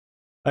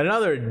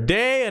Another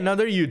day,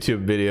 another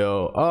YouTube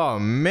video. Oh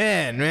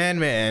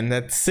man.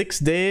 That's 6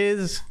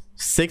 days,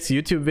 6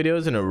 YouTube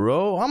videos in a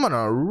row. I'm on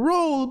a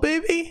roll,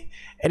 baby.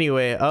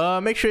 Anyway,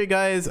 make sure you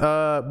guys,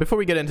 before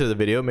we get into the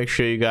video, make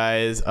sure you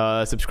guys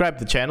subscribe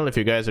to the channel if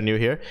you guys are new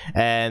here,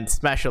 and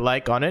smash a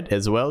like on it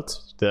as well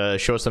to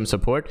show some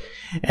support.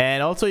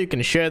 And also you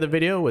can share the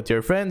video with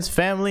your friends,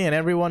 family, and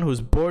everyone who's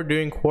bored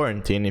during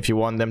quarantine if you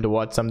want them to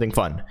watch something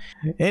fun.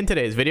 In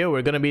today's video,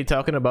 we're going to be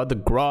talking about the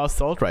grau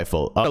assault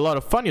rifle. A lot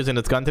of fun using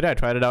this gun today. I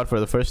tried it out for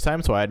the first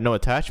time, so I had no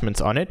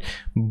attachments on it,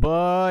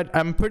 but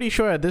I'm pretty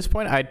sure at this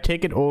point I'd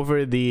take it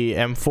over the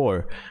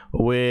M4,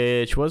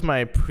 which was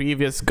my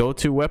previous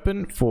go-to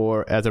weapon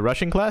for as a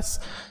rushing class.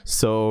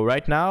 So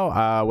right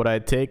now what I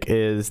take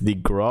is the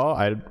grau.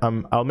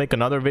 I'll make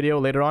another video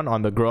later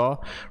on the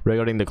grau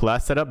regarding the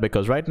class setup,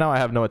 because right now I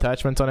have no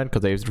attachments on it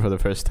because I used it for the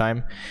first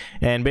time.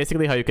 And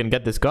basically how you can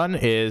get this gun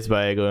is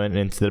by going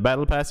into the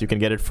battle pass. You can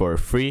get it for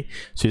free,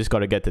 so you just got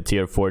to get to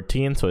tier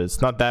 14, so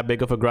it's not that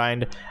big of a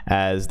grind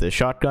as the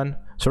shotgun.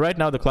 So right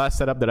now the class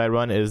setup that I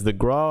run is the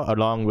grau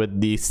along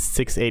with the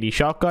 680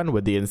 shotgun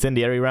with the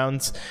incendiary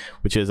rounds,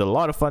 which is a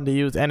lot of fun to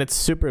use, and it's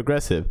super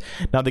aggressive.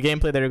 Now the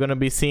gameplay that you're going to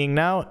be seeing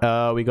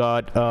now, we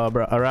got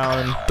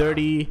around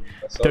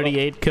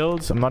 38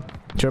 kills. I'm not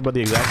sure about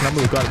the exact number.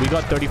 We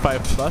got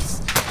 35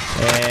 plus.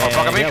 And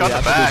yeah, we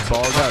absolutely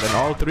balled out, and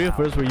all three of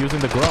us were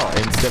using the grau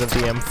instead of the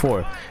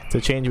M4. It's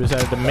a change we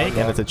decided to make,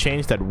 and it's a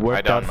change that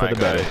worked out for the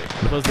better.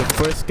 It was the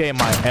first game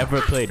I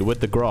ever played with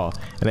the grau,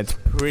 and it's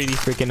pretty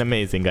freaking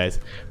amazing, guys.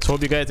 So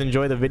hope you guys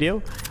enjoy the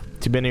video.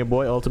 To be your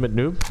boy Ultimate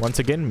Noob. Once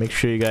again, make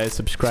sure you guys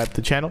subscribe to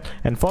the channel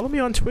and follow me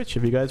on Twitch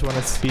if you guys want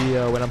to see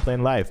when I'm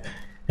playing live.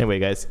 Anyway,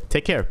 guys,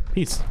 take care.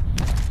 Peace.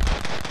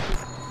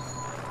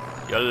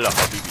 Yalla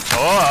habibi.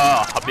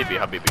 Oh, habibi.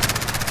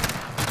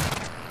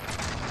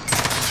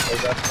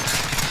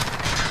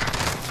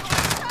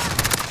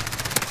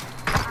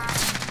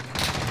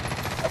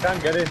 I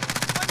can't get it.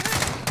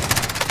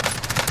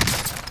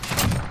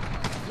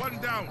 One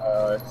down.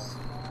 It's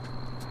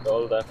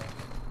all that.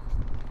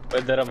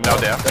 Wait, there are more. No,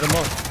 there. There are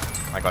more.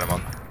 I got him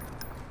on.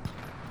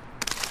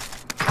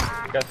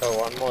 You guys have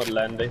one more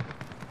landing.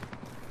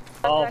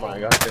 Oh my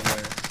god,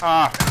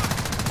 Ah.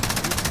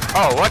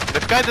 Oh, what?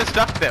 This guy just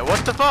stuck there.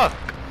 What the fuck?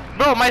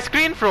 Bro, my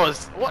screen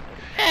froze. What?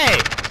 Hey!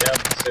 yeah,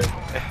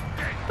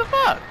 What the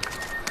fuck?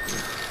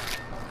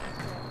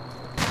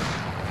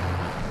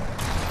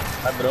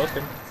 I broke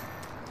him.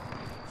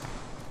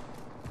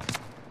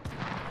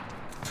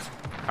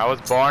 I was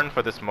born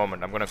for this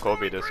moment. I'm gonna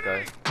Kobe this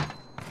guy.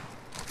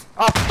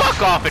 Oh, fuck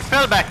off! It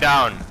fell back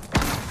down!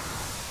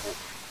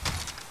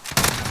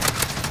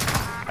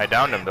 I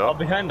downed him though. Oh,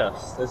 behind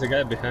us. There's a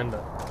guy behind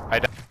us.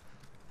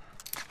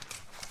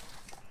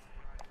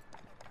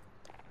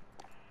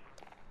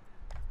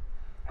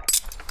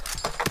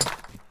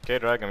 Okay,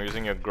 Dragn, I'm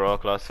using your grau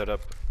class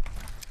setup.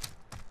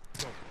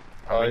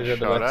 Oh, he's at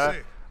the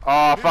back.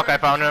 Oh, fuck, I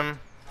found him.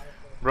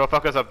 Bro,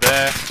 fucker's up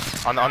there.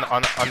 On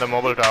the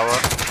mobile tower.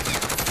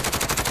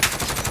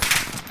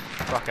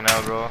 Fucking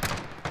hell, bro.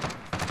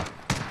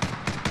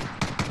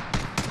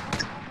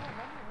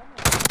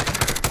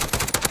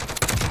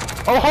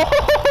 Oh, ho, ho,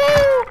 ho,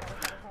 ho.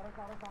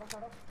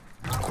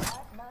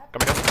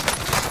 Come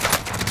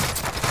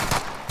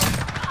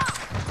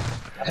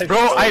here. Bro,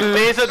 I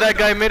lasered that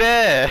guy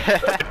midair.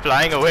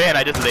 Flying away and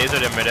I just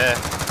lasered him midair.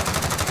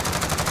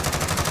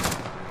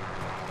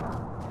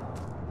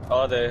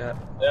 Oh, they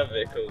have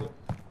vehicle.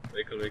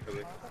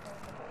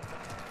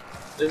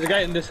 There's a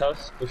guy in this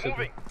house. Pushing.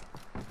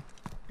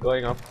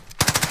 Going up.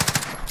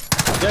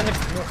 Yeah, next.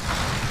 No.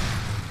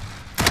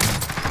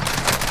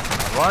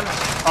 One.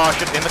 Oh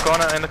shit, in the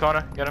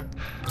corner. Get him.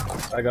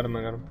 I got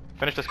him.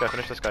 Finish this guy. Get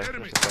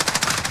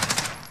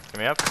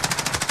me up.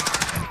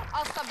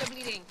 I'll stop the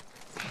bleeding.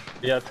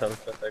 Yeah, tell us.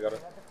 I got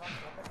it.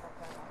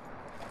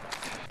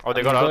 Oh,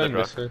 they got out of the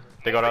truck.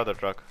 They got out of the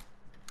truck.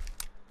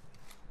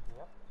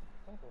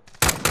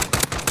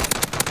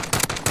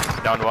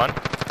 Down one.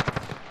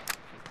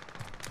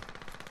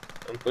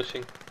 I'm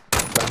pushing.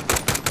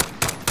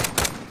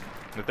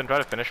 Nathan, try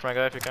to finish my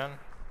guy if you can.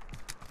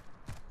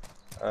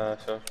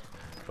 Sure.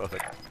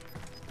 Perfect.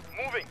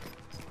 Moving.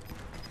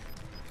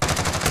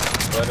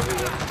 Where are we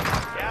going?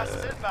 Gas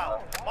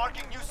inbound.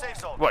 Marking new safe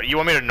zone. What, you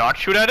want me to not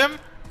shoot at him?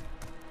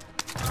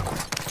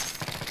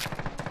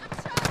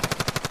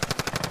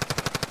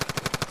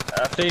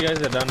 After you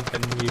guys are done,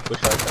 can we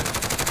push outside?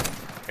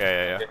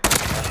 Yeah. Okay.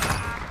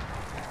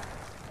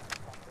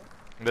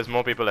 There's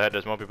more people ahead.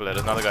 There's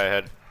another guy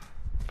ahead.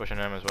 Pushing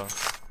him as well.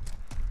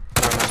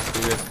 No,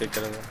 you guys take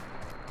care of that.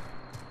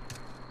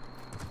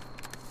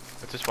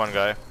 It's just one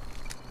guy.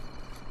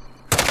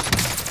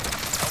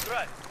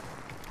 Alright.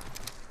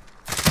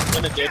 I'm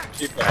gonna get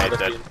keep Yeah, he's another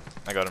dead. team.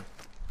 I got him.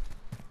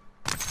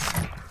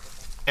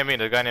 Near me,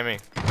 the guy near me.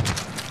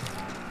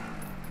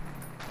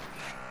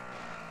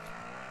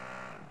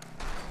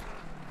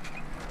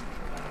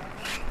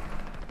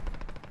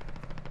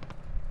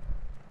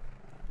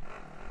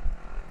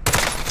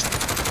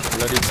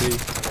 Bloody tree.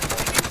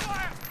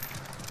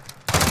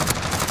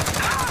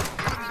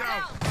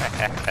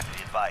 Be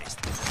advised.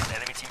 advised.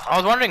 Enemy team. I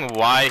was wondering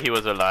why he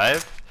was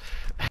alive.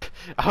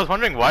 I was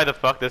wondering why the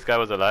fuck this guy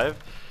was alive.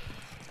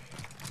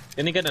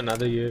 Can you get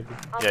another UAV?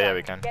 Yeah,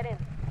 we can. Get in.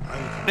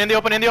 In the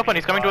open,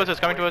 he's coming towards us,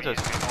 coming towards us.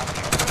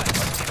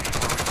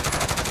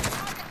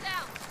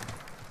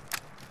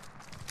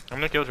 I'm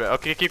gonna kill Dragn.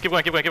 Okay, keep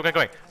going.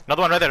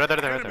 Another one right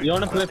there. You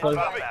wanna play Pearl?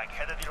 Back,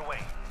 headed your way.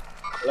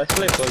 Let's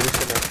play Pearl.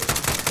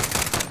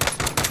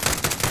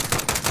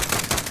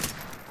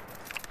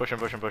 Push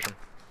him.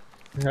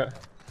 Yeah.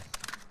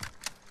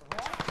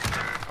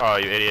 Oh,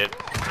 you idiot.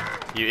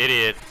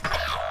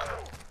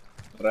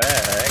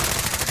 Dragn.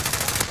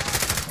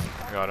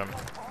 Got him.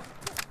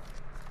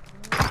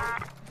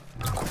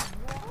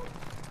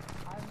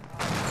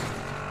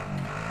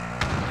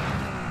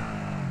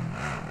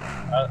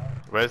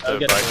 Where's the I'll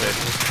get bright it. side?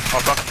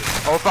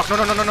 Oh fuck, no.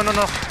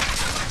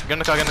 Get in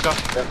the car.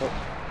 Careful.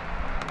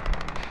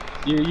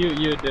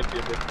 You dip.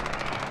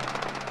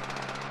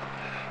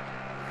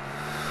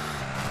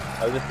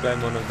 I'll just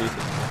climb one of these.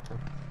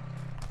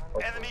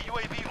 Enemy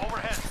UAV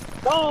overhead.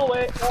 No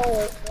way.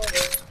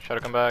 Try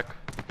to come back.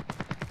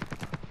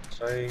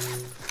 Trying.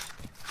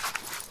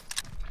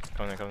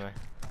 Come there.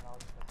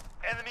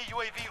 Enemy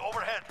UAV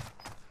overhead.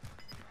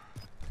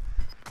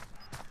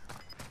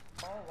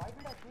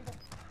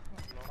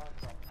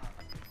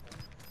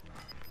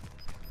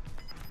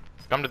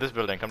 Come to this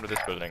building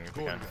if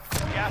you can.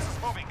 Gas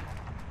is moving.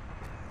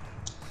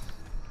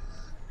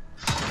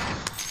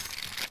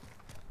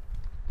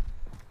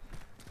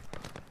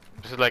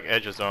 This is like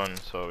edge of zone,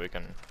 so we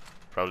can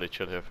probably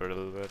chill here for a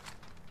little bit.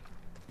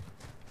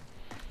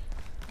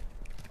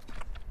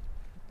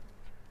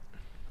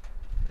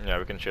 Yeah,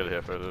 we can chill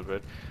here for a little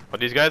bit.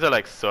 But these guys are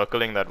like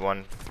circling that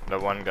one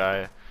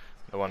guy,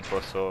 the one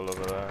poor soul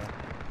over there.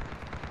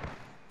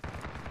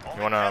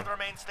 Only wanna- 10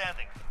 remain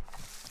standing.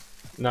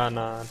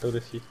 Nah, too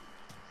risky.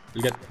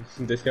 We'll get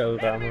this guy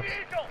with ammo.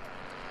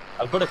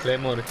 I'll put a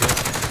claymore here.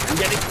 I'm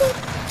getting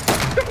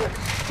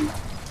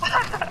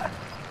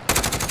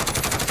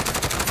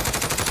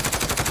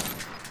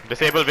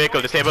Disable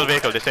vehicle,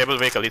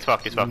 he's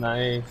fucked.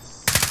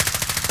 Nice.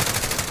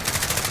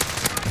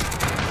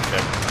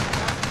 Okay.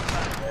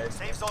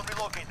 Safe zone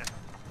relocated.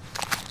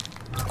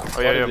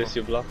 Oh yeah. This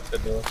you blocked the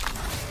door.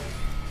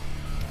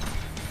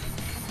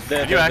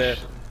 There, Did you there,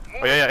 actually?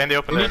 Oh yeah, in the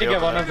open. You there, need to in the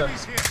get open one of there. them.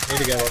 You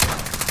need to get one.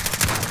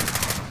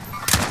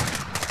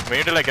 We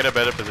need to like get a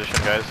better position,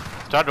 guys.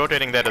 Start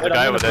rotating there. There's a Wait,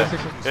 guy I'm over in a there.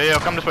 position. Yeah,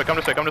 come this way. Come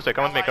with me. Come with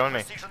me. Allied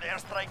precision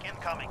airstrike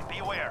incoming.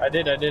 Beware. I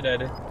did.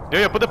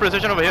 Yeah, put the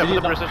precision over here. Put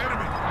the precision.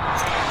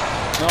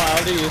 No, I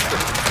already used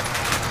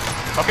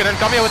it. Okay, then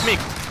come here with me.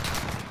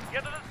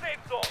 Get to the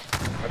safe zone.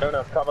 I don't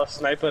have cover.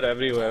 Sniper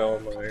everywhere. Oh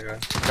my god.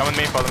 Come with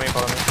me. Follow me.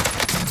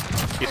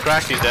 He's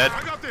cracked. He's dead.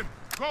 I got them.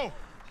 Go.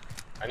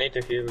 I need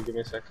to heal. Give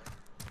me a sec.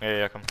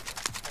 Yeah, come.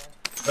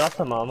 Drop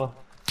some armor.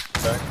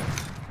 Sorry.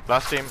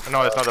 Last team.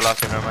 No, it's not the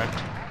last team. Never mind.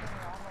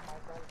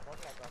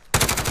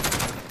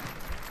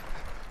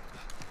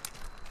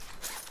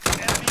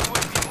 Enemy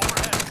UAV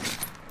overhead.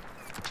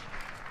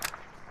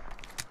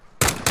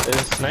 There's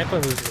a sniper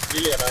who's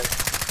really annoying.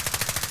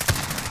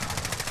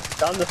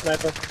 Down the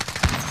sniper.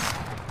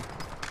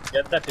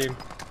 Get that team.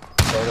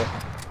 Sorry.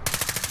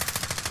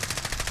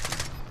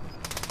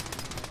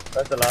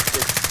 That's the last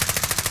team.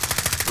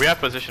 We have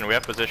position.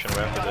 Gas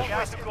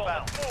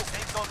inbound.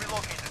 Safe zone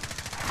relocated.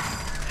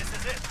 This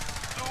is it.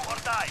 Do or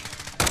die.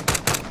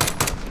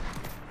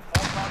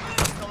 All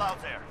targets are still out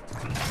there.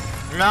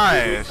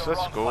 Nice.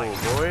 Let's go,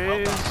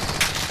 boys.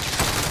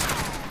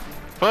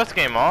 First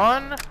game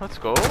on. Let's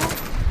go.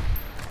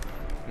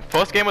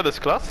 First game with this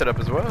class setup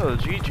as well.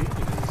 GG's.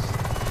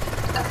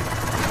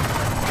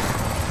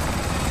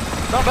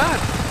 Not bad.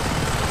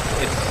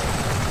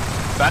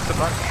 It's back to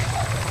bunch.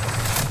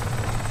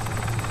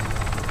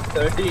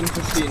 13,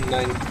 15,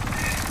 9.